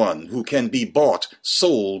 anyone who can be bought,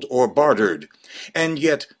 sold, or bartered. And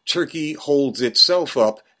yet Turkey holds itself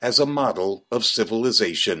up as a model of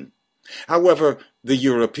civilization. However, the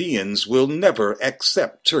Europeans will never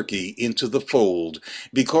accept Turkey into the fold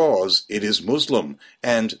because it is Muslim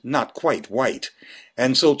and not quite white,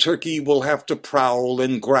 and so Turkey will have to prowl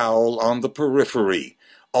and growl on the periphery,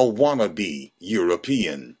 a wannabe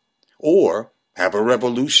European, or have a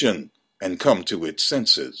revolution and come to its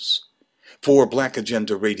senses. For Black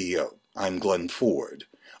Agenda Radio, I'm Glenn Ford.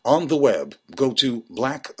 On the web, go to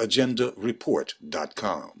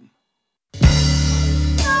blackagendareport.com.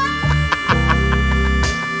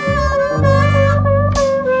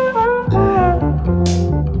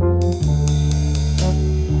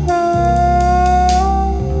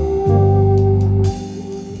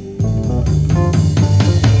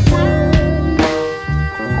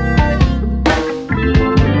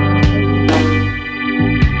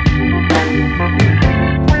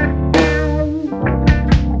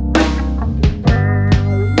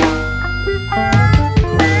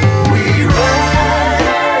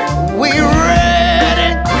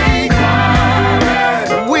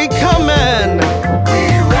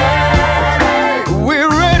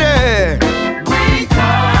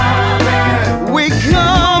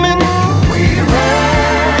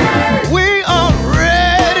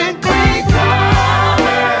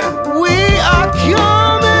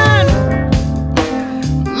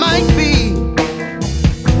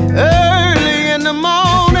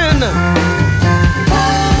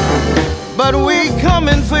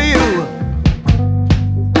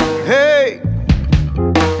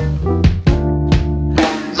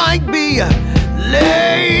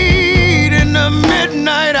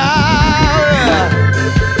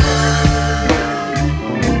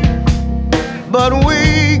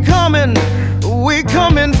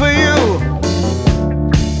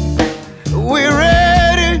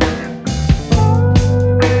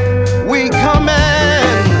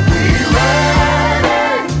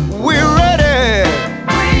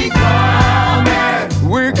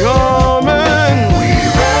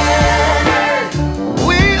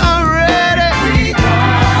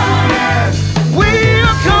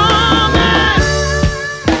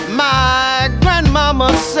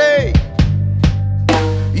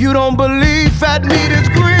 You don't believe fat meat is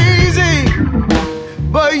greasy.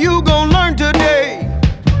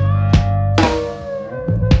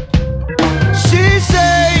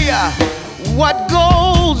 what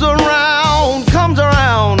goes around comes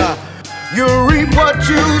around. You reap what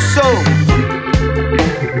you sow.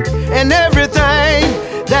 And everything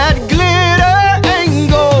that glitter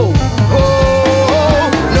ain't gold. Oh,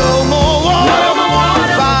 no more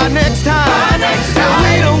water. By next time.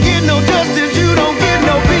 We don't get no justice. You don't get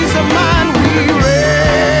no peace of mind. We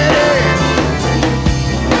ready.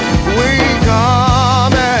 We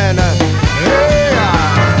coming. Hey,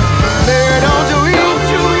 baby, don't you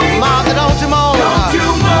eat. Mother, don't you moan.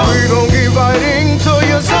 We gon' keep fighting till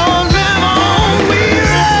your sons live on. We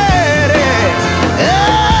ready.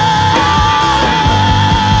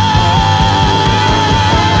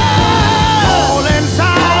 All in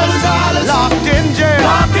silence, locked in jail.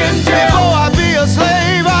 Before I be a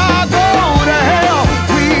slave, I go to hell.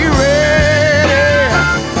 We ready.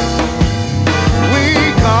 We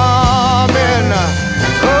coming.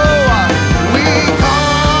 Oh, we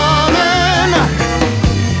coming.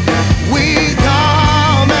 We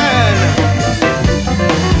coming.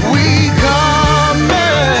 We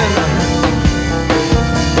coming.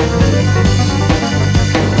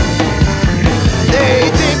 They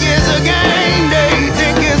think it's a game, they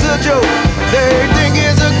think it's a joke. They think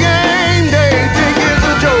it's a game, they think it's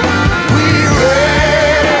a joke. We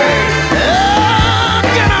ready.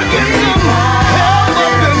 Can I get some help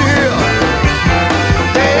up in here?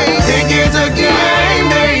 They think it's a game,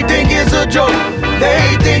 they think it's a joke. They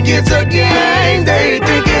think it's a game, they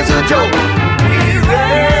think it's a joke. We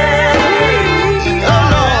ready. Oh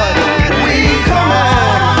Lord, we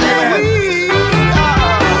coming.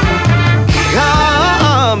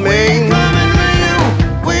 Coming. We coming for you.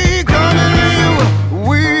 We coming for you.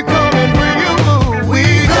 We coming for you. We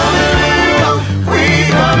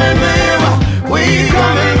coming for you. We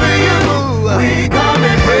coming for you. We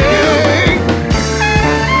coming for you.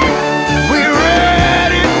 We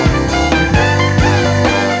ready.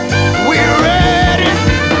 We ready.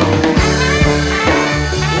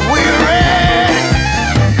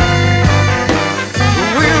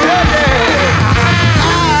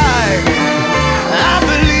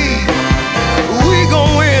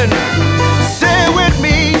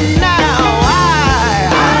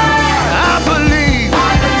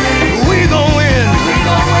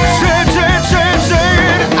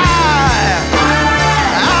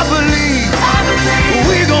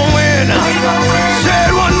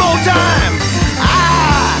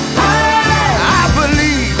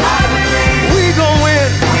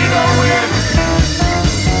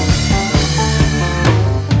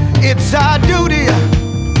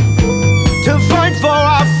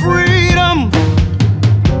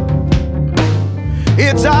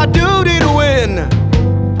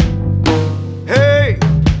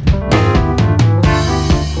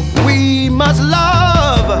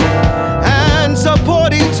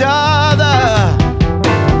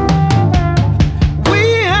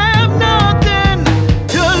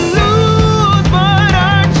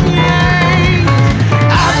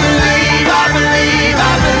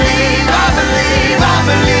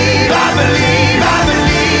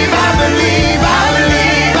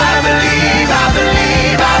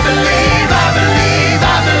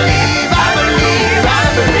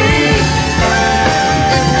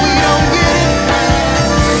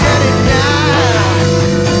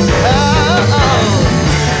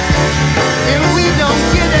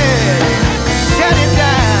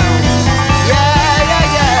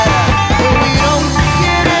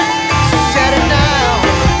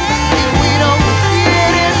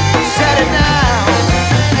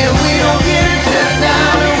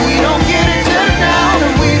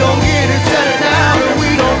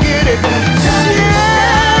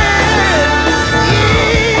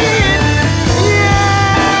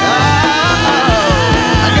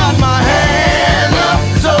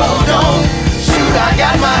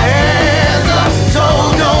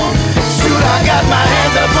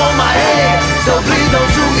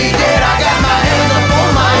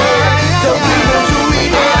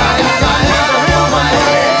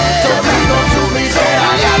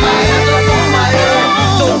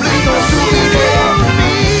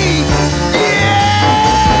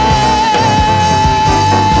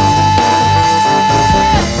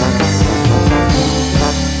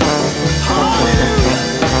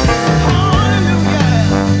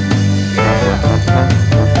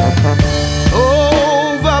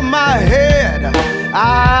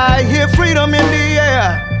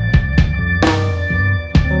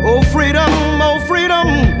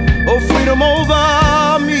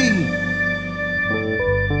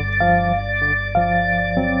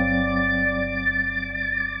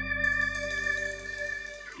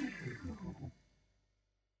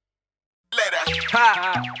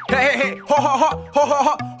 Ha. Hey,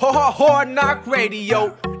 Hard Knock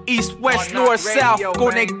Radio. East, west, north, south,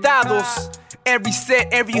 conectados. Every set,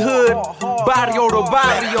 every hood, barrio to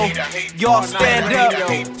barrio. Y'all stand up,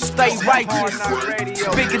 stay righteous.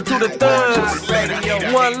 Speaking to the thugs,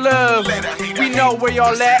 one love. We know where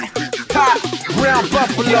y'all at. Hot, brown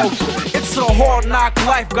buffalo. It's a hard knock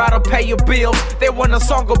life, gotta pay your bills. They want a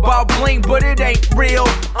song about bling, but it ain't real.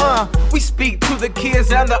 We speak to the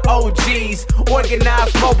kids and the OGs.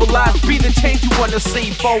 Organized, mobilized, be the change you wanna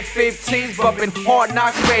see. 415s bumping Hard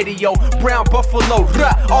Knock Radio. Brown buffalo,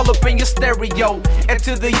 all up in your stereo. And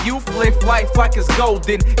to the youth, live life like it's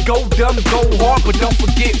golden. Go dumb, go hard, but don't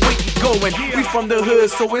forget where you going. We from the hood,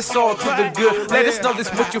 so it's all to the good. Let us know this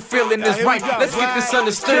what you're feeling is right. Let's get this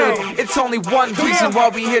understood. It's only one reason why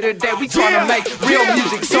we here today. We tryna make real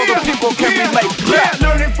music so the people can relate.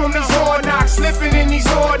 Learning from these hard knocks, slipping in these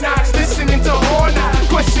hard knocks, listening to hard knocks,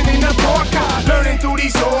 questioning the POCC. Learning through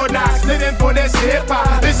these hard knocks, living for this hip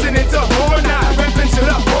hop, listening to hard knocks, rapping to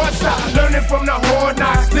the hard side. Learning from the hard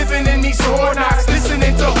knocks, living in these hard knocks,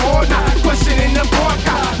 listening to hard knocks, questioning the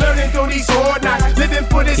POCC. Learning through these hard knocks, living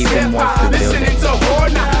for this hip hop, listening to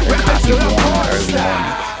hard knocks, rapping to the hard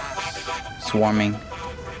side. Swarming,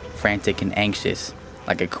 frantic and anxious,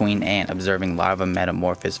 like a queen ant observing larva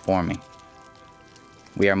metamorphosis forming.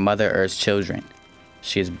 We are Mother Earth's children.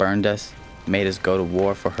 She has burned us, made us go to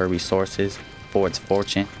war for her resources, for its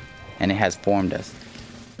fortune, and it has formed us.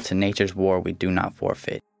 To nature's war we do not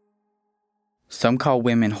forfeit. Some call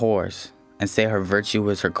women whores, and say her virtue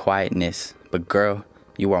is her quietness, but girl,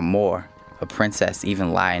 you are more, a princess,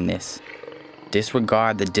 even lioness.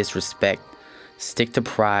 Disregard the disrespect, stick to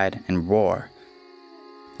pride and roar.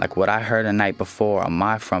 Like what I heard a night before on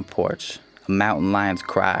my front porch, a mountain lion's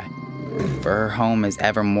cry, for her home is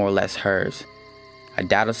ever more or less hers. I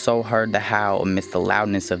doubt a soul heard the howl amidst the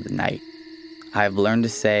loudness of the night. I have learned to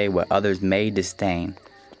say what others may disdain,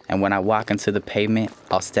 and when I walk into the pavement,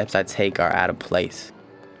 all steps I take are out of place.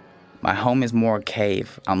 My home is more a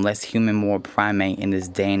cave, I'm less human, more primate in this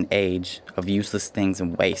day and age of useless things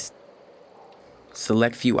and waste.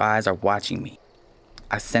 Select few eyes are watching me.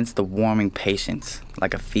 I sense the warming patience,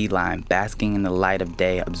 like a feline basking in the light of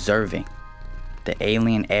day, observing the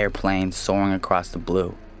alien airplane soaring across the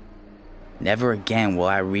blue. Never again will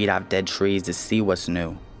I read off dead trees to see what's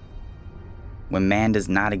new. When man does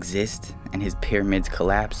not exist and his pyramids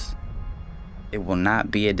collapse, it will not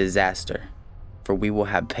be a disaster, for we will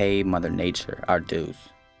have paid Mother Nature our dues.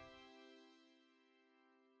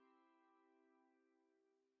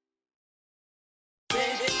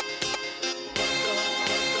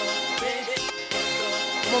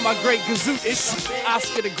 On my great Gazoo-ish,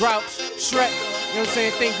 Oscar the Grouch, Shrek, you know what I'm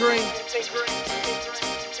saying, think green.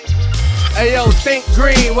 Hey yo, think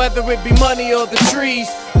green, whether it be money or the trees.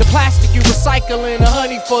 The plastic you recycling, the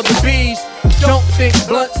honey for the bees. Don't think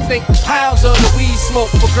blunts, think piles of the weed smoke.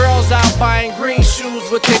 For girls out buying green shoes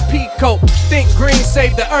with their peak coat. Think green,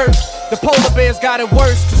 save the earth. The polar bears got it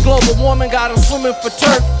worse, cause global warming got them swimming for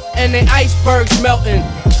turf. And they icebergs melting.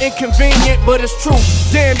 Inconvenient, but it's true.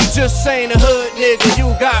 Damn, you just saying a hood nigga,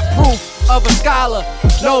 you got proof of a scholar,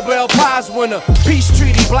 Nobel Prize winner, peace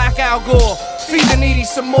treaty, Black Al Gore. Feed the needy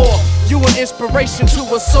some more. You an inspiration to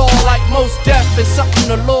us all, like most death is something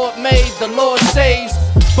the Lord made, the Lord saves.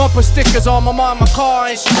 Bumper stickers on my mama car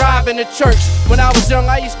and she driving to church. When I was young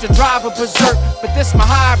I used to drive a berserk, but this my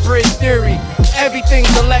hybrid theory.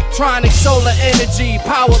 Everything's electronic, solar energy,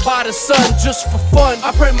 powered by the sun just for fun.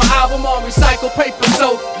 I print my album on recycled paper,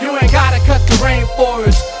 so you ain't gotta cut the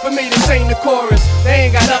rainforest for me to sing the chorus. They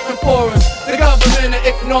ain't got nothing for us. The government will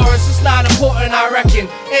ignore us, it's not important I reckon.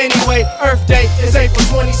 Anyway, Earth Day is April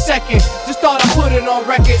 22nd. Just thought I'd put it on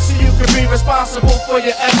record so you could be responsible for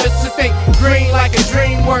your efforts to think green like a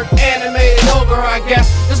dream work, animated over I guess.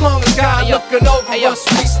 As long as God looking over us,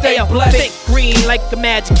 we stay blessed. Think green like the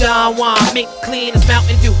magic Don Juan, make clean as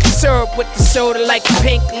Mountain Dew. Syrup with the soda like the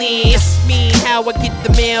pink lean. It's me how I get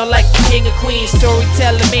the mail like the king of queens.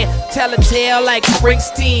 Storyteller man, tell a tale like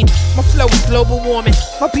Springsteen. My flow is global warming.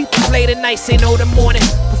 My people play the nights, ain't know the morning.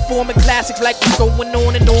 Performing classics like what's going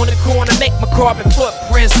on and on the corner. Make my carbon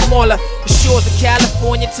footprint smaller. The shores of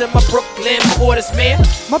California to my Brooklyn borders, man.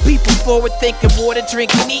 My people forward thinking, water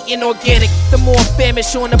drinking, eating organic. The more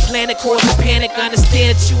famished on the planet causing panic.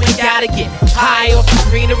 Understand that you ain't gotta get high off the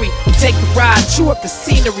greenery. Take a ride, chew up the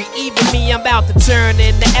scenery. Even me, I'm about to turn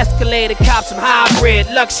in the escalator, cop some hybrid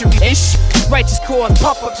luxury-ish. Righteous cause,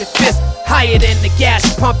 pump up your fist. Higher than the gas,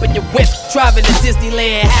 you pumping your whip. Driving to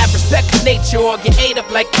Disneyland, have respect for nature or get ate up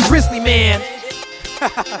like a grizzly man.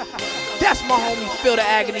 That's my homie, feel the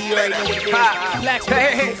agony, you already know what it is. Black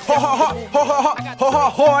Hey,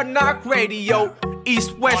 Hard Knock Radio,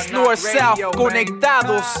 East, West, North, South,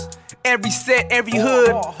 conectados. Every set, every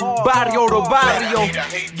hood, barrio to barrio.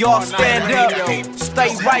 Y'all stand up,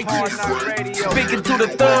 stay righteous. Speaking to the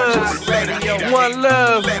thugs, one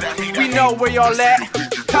love. We know where y'all at.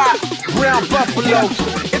 Top, Brown Buffalo.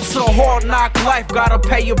 It's a hard knock life, gotta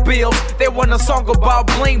pay your bills. They want a song about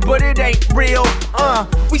bling, but it ain't real.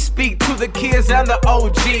 We speak to the kids and the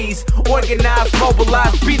OGs. Organize,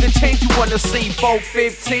 mobilize, be the change you wanna see.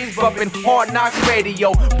 415s bumping Hard Knock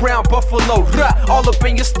Radio. Brown Buffalo, all up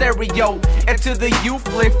in your stereo. And to the youth,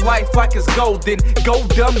 live life like it's golden. Go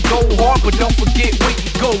dumb, go hard, but don't forget where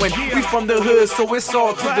you going. We from the hood, so it's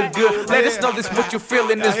all to the good. Let us know this what you're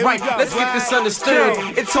feeling is right. Let's get this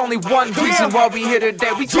understood. It's only one reason why we here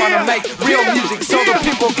today. We tryna make real music so the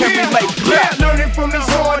people can relate. Learning from these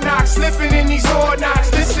hard knocks, slipping in these hard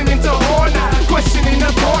knocks, listening to hard knocks, questioning